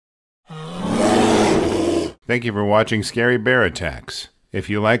Thank you for watching Scary Bear Attacks. If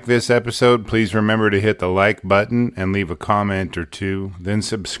you like this episode, please remember to hit the like button and leave a comment or two, then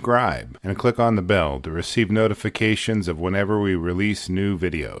subscribe and click on the bell to receive notifications of whenever we release new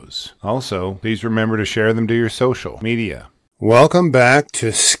videos. Also, please remember to share them to your social media. Welcome back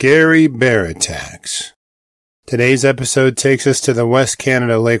to Scary Bear Attacks. Today's episode takes us to the West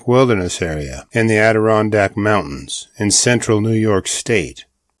Canada Lake Wilderness area in the Adirondack Mountains in central New York State.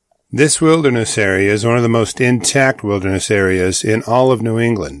 This wilderness area is one of the most intact wilderness areas in all of New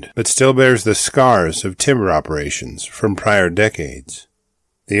England, but still bears the scars of timber operations from prior decades.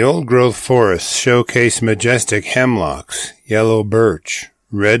 The old-growth forests showcase majestic hemlocks, yellow birch,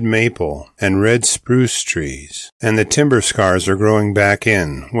 red maple, and red spruce trees, and the timber scars are growing back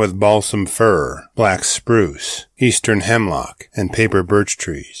in with balsam fir, black spruce, eastern hemlock, and paper birch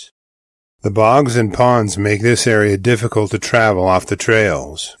trees. The bogs and ponds make this area difficult to travel off the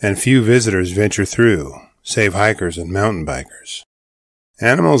trails, and few visitors venture through, save hikers and mountain bikers.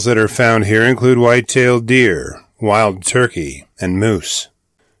 Animals that are found here include white-tailed deer, wild turkey, and moose.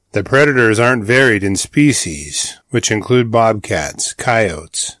 The predators aren't varied in species, which include bobcats,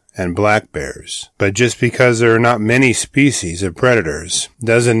 coyotes, and black bears. But just because there are not many species of predators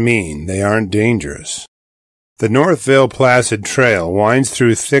doesn't mean they aren't dangerous. The Northville Placid Trail winds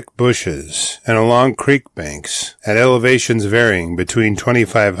through thick bushes and along creek banks at elevations varying between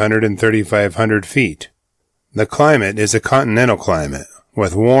 2,500 and 3,500 feet. The climate is a continental climate,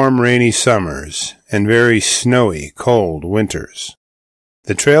 with warm, rainy summers and very snowy, cold winters.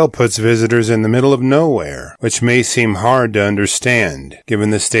 The trail puts visitors in the middle of nowhere, which may seem hard to understand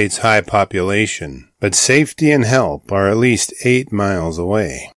given the state's high population, but safety and help are at least 8 miles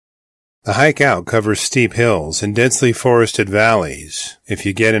away. The hike out covers steep hills and densely forested valleys if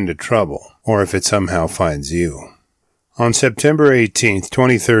you get into trouble, or if it somehow finds you. On September 18,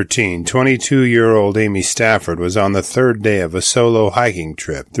 2013, 22-year-old Amy Stafford was on the third day of a solo hiking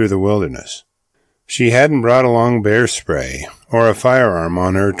trip through the wilderness. She hadn't brought along bear spray or a firearm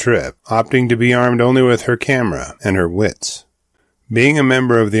on her trip, opting to be armed only with her camera and her wits. Being a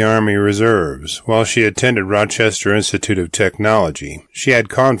member of the Army Reserves, while she attended Rochester Institute of Technology, she had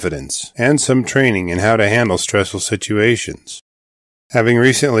confidence and some training in how to handle stressful situations. Having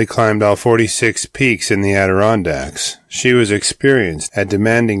recently climbed all 46 peaks in the Adirondacks, she was experienced at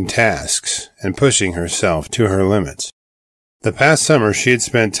demanding tasks and pushing herself to her limits. The past summer, she had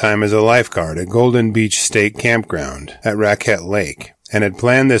spent time as a lifeguard at Golden Beach State Campground at Raquette Lake, and had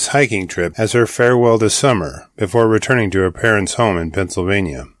planned this hiking trip as her farewell to summer before returning to her parents' home in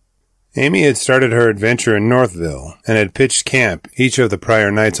Pennsylvania. Amy had started her adventure in Northville and had pitched camp each of the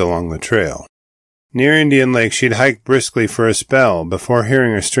prior nights along the trail. Near Indian Lake, she'd hiked briskly for a spell before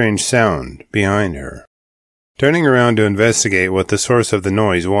hearing a strange sound behind her. Turning around to investigate what the source of the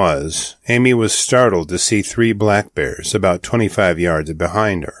noise was, Amy was startled to see 3 black bears about 25 yards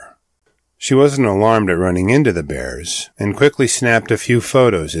behind her. She wasn't alarmed at running into the bears, and quickly snapped a few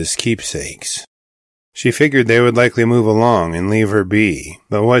photos as keepsakes. She figured they would likely move along and leave her be,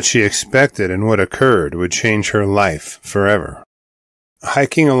 but what she expected and what occurred would change her life forever.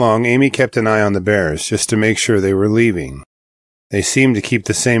 Hiking along, Amy kept an eye on the bears just to make sure they were leaving. They seemed to keep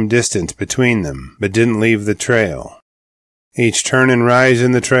the same distance between them, but didn't leave the trail. Each turn and rise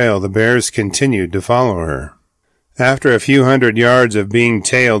in the trail, the bears continued to follow her. After a few hundred yards of being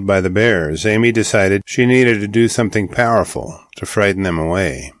tailed by the bears, Amy decided she needed to do something powerful to frighten them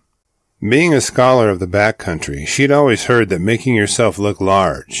away. Being a scholar of the backcountry, she'd always heard that making yourself look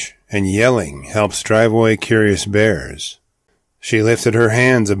large and yelling helps drive away curious bears. She lifted her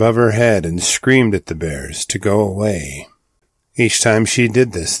hands above her head and screamed at the bears to go away. Each time she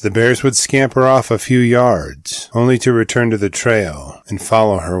did this, the bears would scamper off a few yards, only to return to the trail and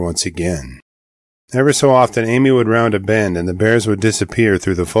follow her once again. Ever so often, Amy would round a bend and the bears would disappear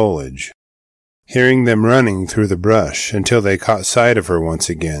through the foliage. Hearing them running through the brush until they caught sight of her once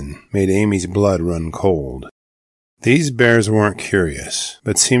again made Amy's blood run cold. These bears weren't curious,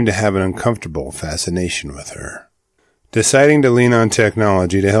 but seemed to have an uncomfortable fascination with her. Deciding to lean on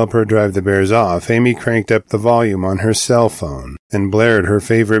technology to help her drive the bears off, Amy cranked up the volume on her cell phone and blared her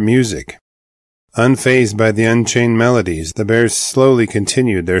favorite music. Unfazed by the unchained melodies, the bears slowly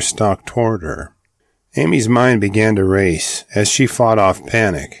continued their stalk toward her. Amy's mind began to race as she fought off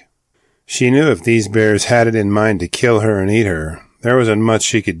panic. She knew if these bears had it in mind to kill her and eat her, there wasn't much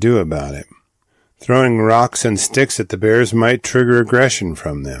she could do about it. Throwing rocks and sticks at the bears might trigger aggression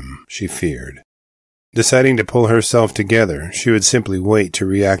from them, she feared. Deciding to pull herself together, she would simply wait to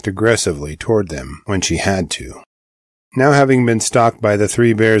react aggressively toward them when she had to. Now having been stalked by the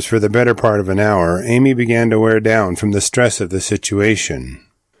 3 bears for the better part of an hour, Amy began to wear down from the stress of the situation.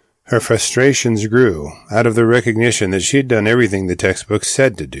 Her frustrations grew out of the recognition that she had done everything the textbook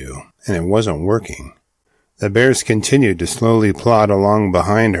said to do, and it wasn't working. The bears continued to slowly plod along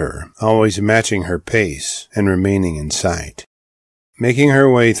behind her, always matching her pace and remaining in sight. Making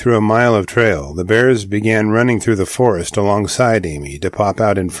her way through a mile of trail, the bears began running through the forest alongside Amy to pop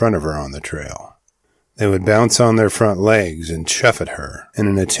out in front of her on the trail. They would bounce on their front legs and chuff at her in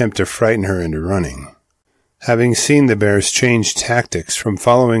an attempt to frighten her into running. Having seen the bears change tactics from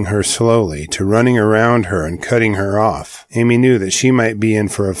following her slowly to running around her and cutting her off, Amy knew that she might be in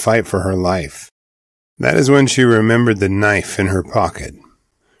for a fight for her life. That is when she remembered the knife in her pocket.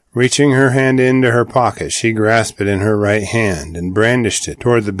 Reaching her hand into her pocket, she grasped it in her right hand and brandished it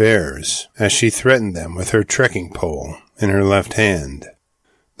toward the bears as she threatened them with her trekking pole in her left hand.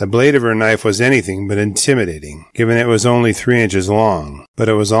 The blade of her knife was anything but intimidating, given it was only 3 inches long, but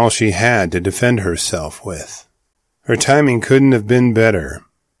it was all she had to defend herself with. Her timing couldn't have been better.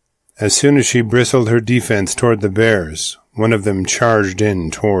 As soon as she bristled her defense toward the bears, one of them charged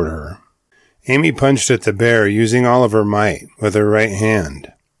in toward her. Amy punched at the bear using all of her might with her right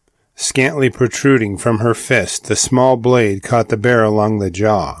hand. Scantly protruding from her fist, the small blade caught the bear along the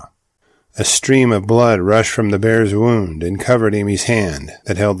jaw. A stream of blood rushed from the bear's wound and covered Amy's hand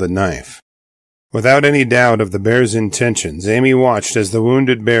that held the knife. Without any doubt of the bear's intentions, Amy watched as the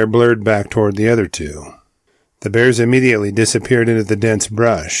wounded bear blurred back toward the other two. The bears immediately disappeared into the dense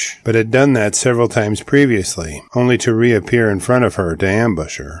brush, but had done that several times previously, only to reappear in front of her to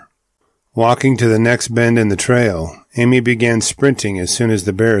ambush her. Walking to the next bend in the trail, Amy began sprinting as soon as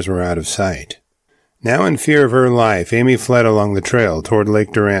the bears were out of sight. Now in fear of her life, Amy fled along the trail toward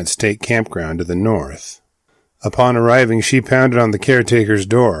Lake Durant State Campground to the north. Upon arriving, she pounded on the caretaker's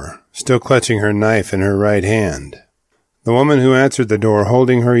door, still clutching her knife in her right hand. The woman who answered the door,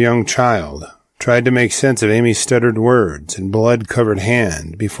 holding her young child, tried to make sense of Amy's stuttered words and blood-covered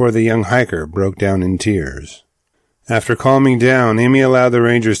hand before the young hiker broke down in tears. After calming down, Amy allowed the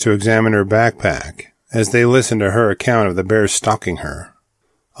rangers to examine her backpack as they listened to her account of the bears stalking her.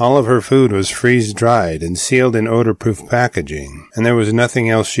 All of her food was freeze-dried and sealed in odor-proof packaging, and there was nothing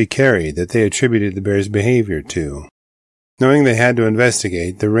else she carried that they attributed the bears' behavior to. Knowing they had to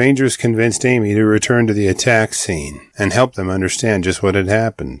investigate, the rangers convinced Amy to return to the attack scene and help them understand just what had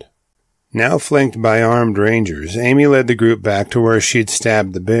happened. Now flanked by armed rangers, Amy led the group back to where she'd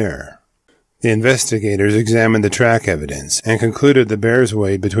stabbed the bear. The investigators examined the track evidence and concluded the bears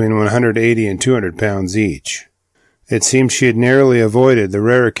weighed between 180 and 200 pounds each. It seemed she had narrowly avoided the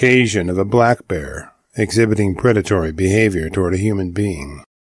rare occasion of a black bear exhibiting predatory behavior toward a human being.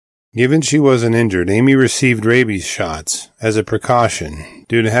 Given she wasn't injured, Amy received rabies shots as a precaution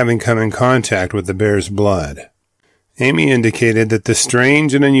due to having come in contact with the bear's blood. Amy indicated that the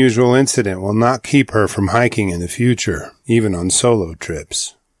strange and unusual incident will not keep her from hiking in the future, even on solo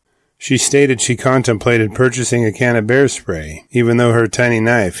trips. She stated she contemplated purchasing a can of bear spray, even though her tiny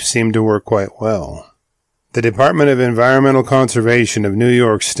knife seemed to work quite well. The Department of Environmental Conservation of New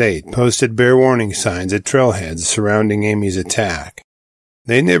York State posted bear warning signs at trailheads surrounding Amy's attack.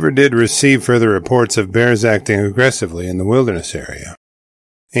 They never did receive further reports of bears acting aggressively in the wilderness area.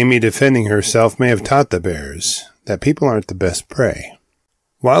 Amy defending herself may have taught the bears that people aren't the best prey.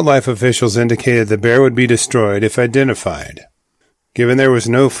 Wildlife officials indicated the bear would be destroyed if identified. Given there was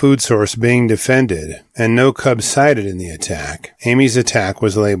no food source being defended and no cubs sighted in the attack, Amy's attack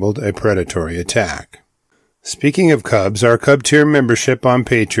was labeled a predatory attack. Speaking of cubs, our Cub Tier membership on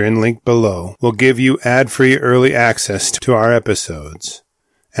Patreon, linked below, will give you ad-free early access to our episodes.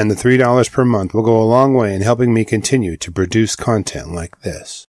 And the $3 per month will go a long way in helping me continue to produce content like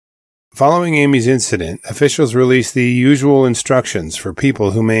this. Following Amy's incident, officials released the usual instructions for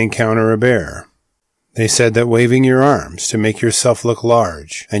people who may encounter a bear. They said that waving your arms to make yourself look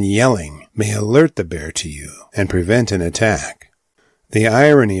large and yelling may alert the bear to you and prevent an attack. The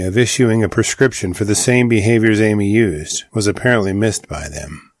irony of issuing a prescription for the same behaviors Amy used was apparently missed by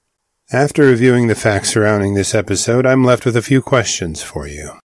them. After reviewing the facts surrounding this episode, I'm left with a few questions for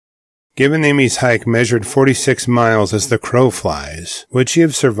you. Given Amy's hike measured 46 miles as the crow flies, would she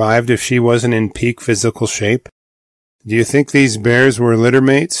have survived if she wasn't in peak physical shape? Do you think these bears were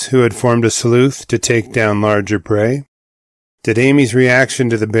littermates who had formed a sleuth to take down larger prey? Did Amy's reaction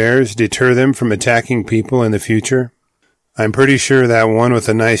to the bears deter them from attacking people in the future? I'm pretty sure that one with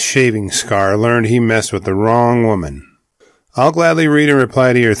a nice shaving scar learned he messed with the wrong woman. I'll gladly read and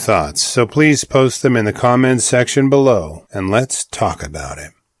reply to your thoughts, so please post them in the comments section below, and let's talk about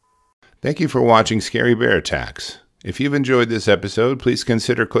it. Thank you for watching Scary Bear Attacks. If you've enjoyed this episode, please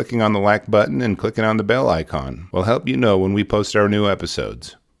consider clicking on the like button and clicking on the bell icon. We'll help you know when we post our new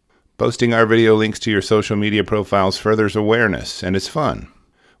episodes. Posting our video links to your social media profiles furthers awareness, and it's fun.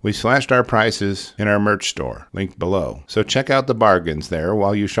 We slashed our prices in our merch store, linked below, so check out the bargains there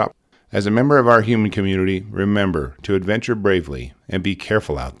while you shop. As a member of our human community, remember to adventure bravely and be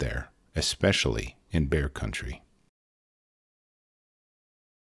careful out there, especially in bear country.